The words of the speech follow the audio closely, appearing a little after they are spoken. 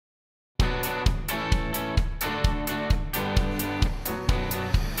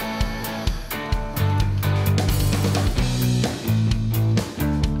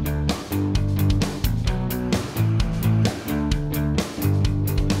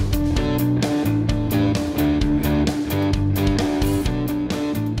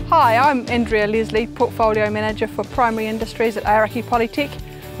Hi, I'm Andrea Leslie, Portfolio Manager for Primary Industries at Aoraki Polytechnic.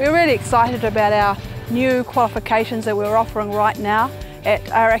 We're really excited about our new qualifications that we're offering right now at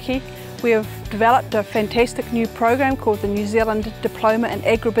Aoraki. We have developed a fantastic new program called the New Zealand Diploma in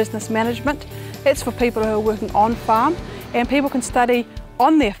Agribusiness Management. It's for people who are working on farm, and people can study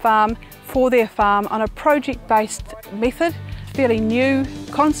on their farm, for their farm, on a project-based method. Fairly new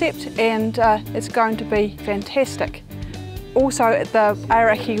concept, and it's going to be fantastic. Also at the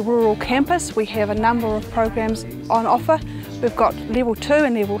Aoraki Rural Campus we have a number of programs on offer. We've got Level 2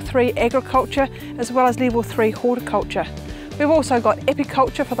 and Level 3 Agriculture, as well as Level 3 Horticulture. We've also got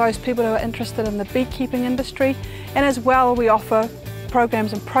Apiculture for those people who are interested in the beekeeping industry, and as well we offer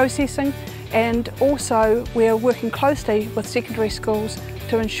programs in processing, and also we're working closely with secondary schools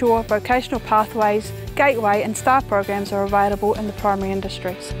to ensure vocational pathways, gateway and staff programs are available in the primary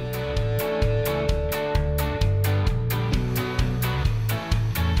industries.